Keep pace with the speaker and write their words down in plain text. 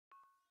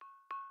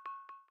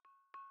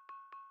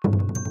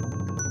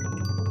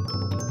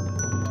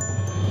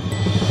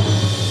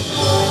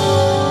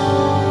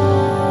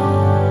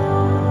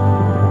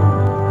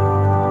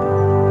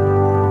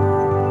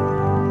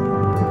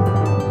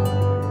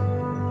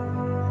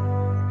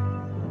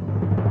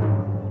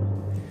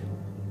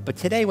But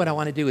today what I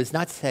want to do is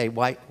not say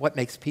what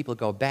makes people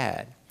go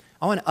bad.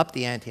 I want to up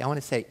the ante. I want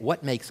to say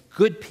what makes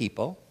good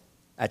people,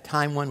 at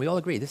time one, we all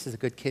agree, this is a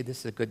good kid, this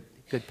is a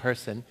good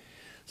person.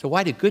 So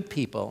why do good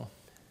people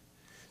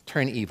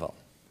turn evil?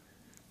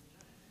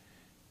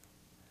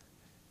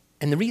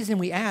 And the reason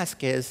we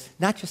ask is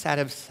not just out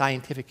of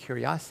scientific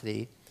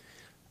curiosity,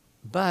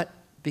 but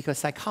because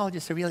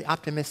psychologists are really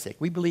optimistic.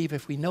 We believe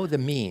if we know the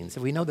means,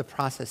 if we know the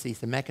processes,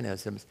 the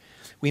mechanisms,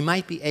 we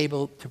might be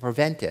able to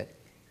prevent it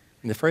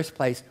in the first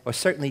place, or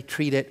certainly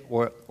treat it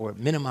or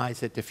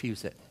minimize it,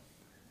 diffuse it.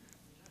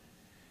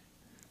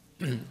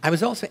 I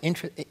was also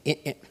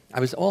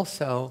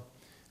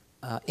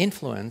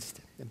influenced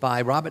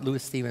by Robert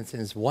Louis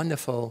Stevenson's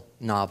wonderful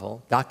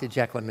novel, Dr.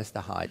 Jekyll and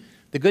Mr. Hyde.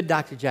 The good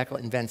Dr. Jekyll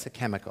invents a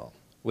chemical,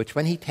 which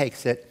when he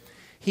takes it,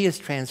 he is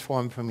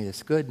transformed from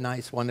this good,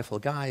 nice, wonderful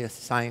guy, a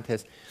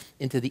scientist,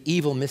 into the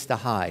evil Mr.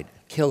 Hyde,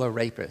 killer,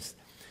 rapist.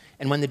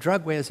 And when the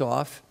drug wears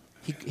off,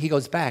 he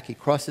goes back. He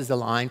crosses the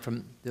line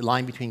from the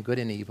line between good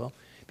and evil,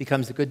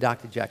 becomes the good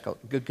Dr. Jekyll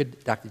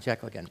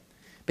again.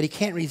 But he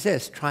can't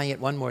resist trying it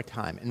one more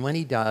time. And when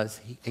he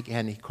does,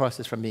 he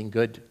crosses from being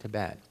good to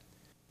bad.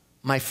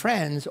 My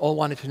friends all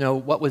wanted to know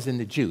what was in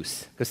the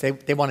juice, because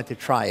they wanted to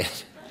try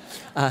it.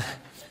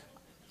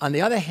 On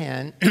the other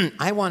hand,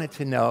 I wanted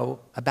to know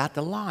about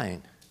the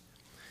line,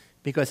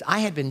 because I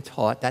had been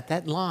taught that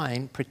that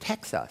line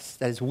protects us.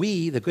 That is,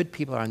 we, the good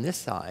people, are on this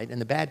side,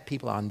 and the bad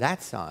people are on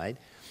that side.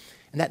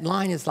 And that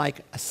line is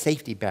like a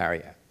safety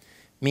barrier,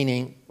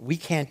 meaning we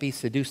can't be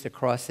seduced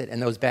across it,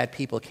 and those bad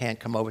people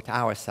can't come over to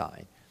our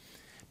side.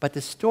 But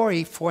the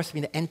story forced me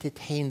to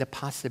entertain the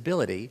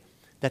possibility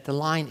that the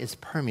line is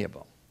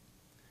permeable,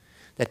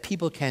 that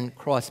people can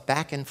cross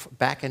back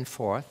and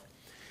forth,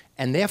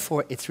 and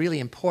therefore it's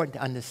really important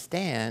to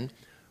understand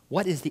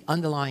what is the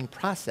underlying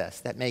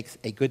process that makes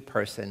a good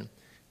person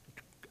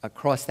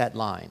cross that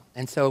line.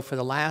 And so for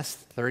the last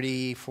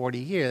 30, 40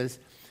 years,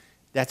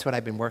 that's what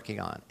I've been working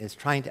on, is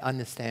trying to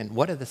understand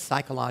what are the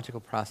psychological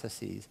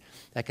processes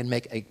that can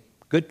make a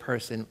good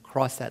person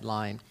cross that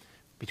line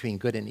between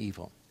good and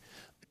evil.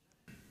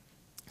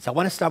 So I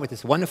want to start with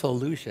this wonderful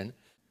illusion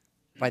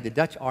by the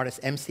Dutch artist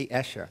M.C.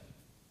 Escher.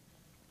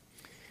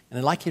 And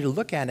I'd like you to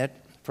look at it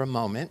for a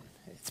moment.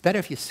 It's better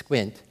if you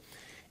squint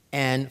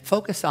and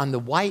focus on the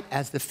white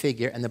as the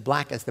figure and the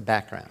black as the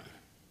background.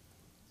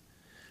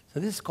 So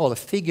this is called a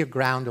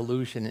figure-ground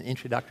illusion in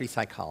introductory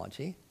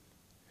psychology.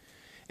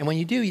 And when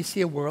you do, you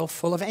see a world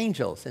full of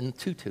angels in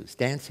tutus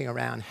dancing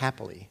around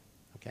happily.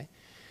 Okay?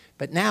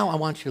 But now I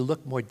want you to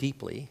look more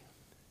deeply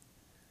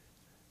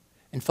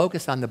and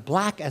focus on the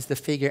black as the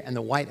figure and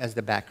the white as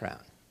the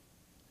background.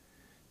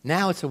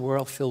 Now it's a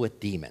world filled with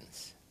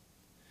demons.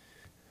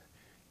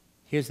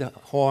 Here's the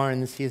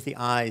horns, here's the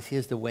eyes,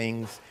 here's the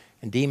wings,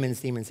 and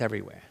demons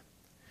everywhere.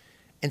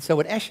 And so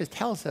what Escher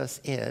tells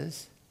us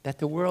is that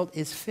the world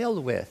is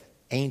filled with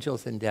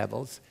angels and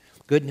devils,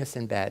 goodness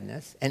and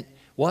badness, and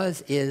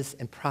was, is,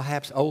 and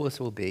perhaps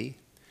always will be,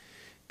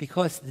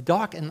 because the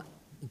dark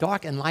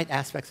and light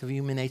aspects of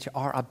human nature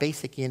are our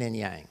basic yin and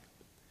yang.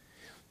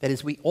 That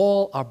is, we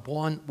all are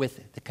born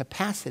with the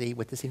capacity,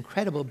 with this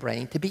incredible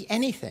brain, to be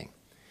anything.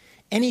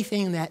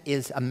 Anything that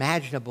is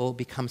imaginable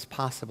becomes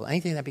possible.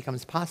 Anything that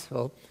becomes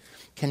possible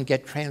can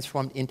get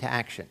transformed into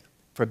action,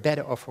 for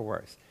better or for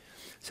worse.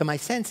 So my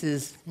sense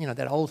is,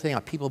 that whole thing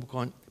of people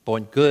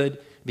born good,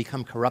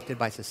 become corrupted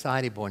by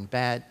society, born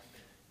bad,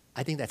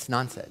 I think that's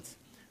nonsense.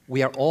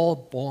 We are all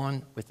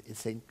born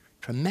with a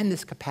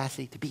tremendous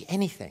capacity to be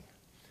anything.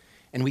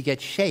 And we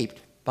get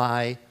shaped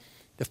by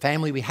the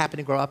family we happen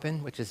to grow up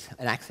in, which is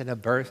an accident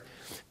of birth,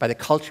 by the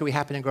culture we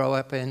happen to grow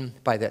up in,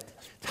 by the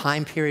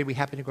time period we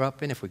happen to grow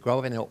up in. If we grow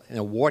up in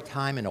a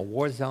wartime, in a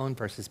war zone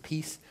versus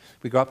peace,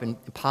 we grow up in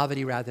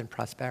poverty rather than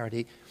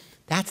prosperity.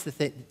 That's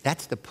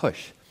the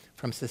push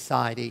from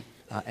society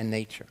and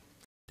nature.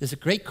 There's a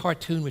great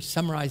cartoon which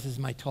summarizes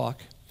my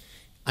talk.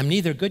 I'm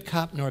neither a good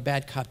cop nor a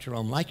bad cop,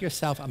 Jerome. Like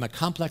yourself, I'm a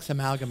complex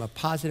amalgam of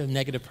positive and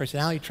negative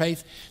personality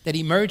traits that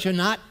emerge or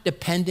not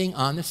depending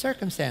on the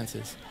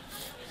circumstances.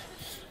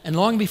 And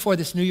long before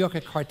this New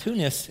Yorker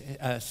cartoonist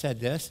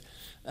said this,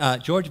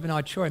 George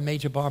Bernard Shaw in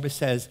Major Barber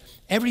says,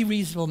 every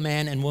reasonable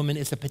man and woman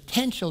is a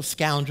potential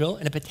scoundrel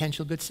and a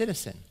potential good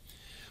citizen.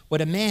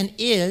 What a man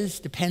is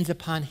depends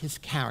upon his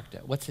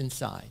character, what's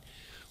inside.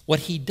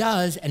 What he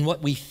does and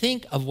what we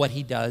think of what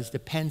he does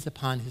depends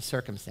upon his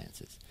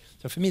circumstances.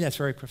 So for me, that's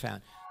very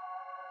profound.